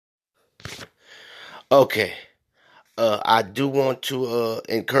Okay. I do want to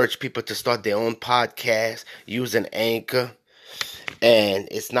encourage people to start their own podcast using Anchor, and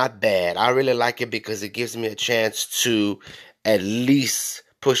it's not bad. I really like it because it gives me a chance to at least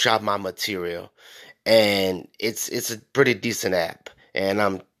push out my material, and it's a pretty decent app. And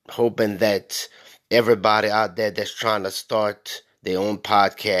I'm hoping that everybody out there that's trying to start their own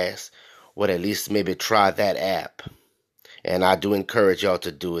podcast would at least maybe try that app. And I do encourage y'all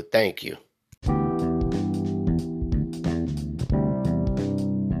to do it. Thank you.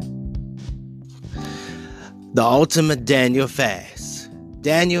 The ultimate Daniel fast.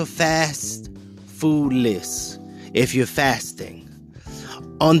 Daniel fast food list. If you're fasting.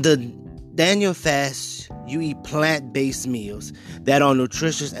 On the Daniel fast, you eat plant-based meals that are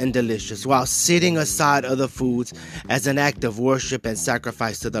nutritious and delicious while setting aside other foods as an act of worship and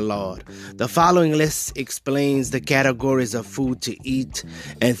sacrifice to the Lord. The following list explains the categories of food to eat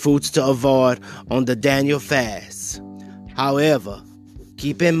and foods to avoid on the Daniel fast. However,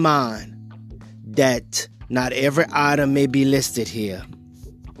 keep in mind that not every item may be listed here.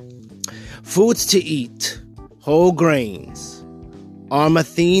 Foods to eat: whole grains,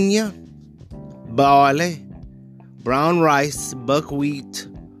 armathenia, barley, brown rice, buckwheat,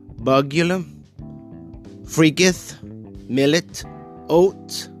 bugulum, freekith, millet,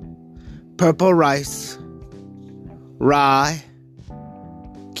 oat, purple rice, rye,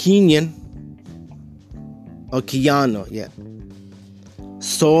 Kenyan, or Kiano,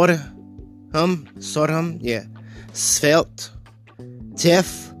 sorghum, svelte,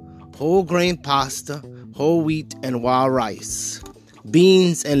 teff, whole grain pasta, whole wheat and wild rice,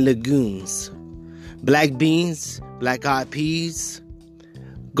 beans and legumes, black beans, black-eyed peas,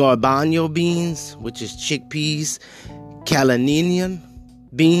 garbanzo beans, which is chickpeas, Carolinian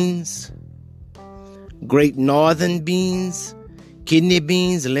beans, Great Northern beans, kidney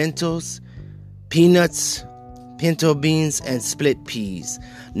beans, lentils, peanuts, pinto beans, and split peas,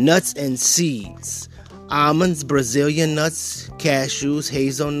 nuts and seeds, almonds, Brazilian nuts, cashews,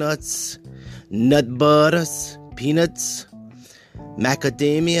 hazelnuts, nut butters, peanuts,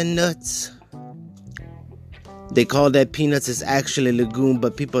 macadamia nuts. They call that peanuts. It's actually legume,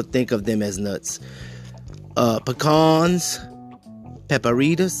 but people think of them as nuts. Pecans,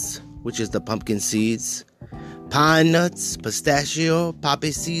 pepperitas, which is the pumpkin seeds, pine nuts, pistachio,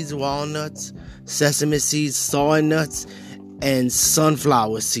 poppy seeds, walnuts, sesame seeds, soy nuts, and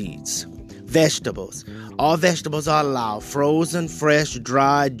sunflower seeds. Vegetables. All vegetables are allowed: frozen, fresh,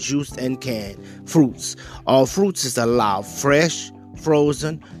 dried, juiced, and canned. Fruits. All fruits is allowed: fresh,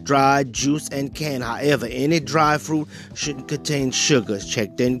 frozen, dried, juiced, and canned. However, any dry fruit shouldn't contain sugars.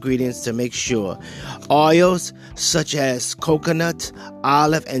 Check the ingredients to make sure. Oils such as coconut,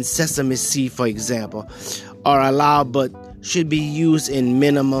 olive, and sesame seed, for example, are allowed but should be used in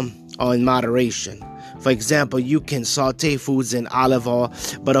minimum or in moderation. For example, you can saute foods in olive oil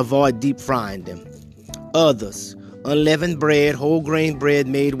but avoid deep frying them. Others: unleavened bread, whole grain bread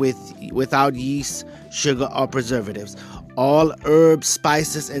made without yeast, sugar, or preservatives. All herbs,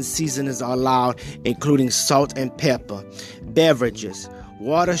 spices, and seasonings are allowed, including salt and pepper. Beverages.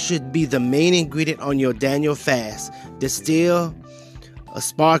 Water should be the main ingredient on your Daniel fast. Distilled,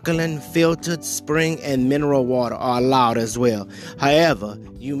 sparkling, filtered, spring, and mineral water are allowed as well. However,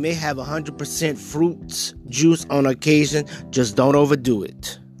 you may have 100% fruit juice on occasion. Just don't overdo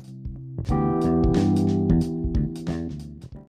it.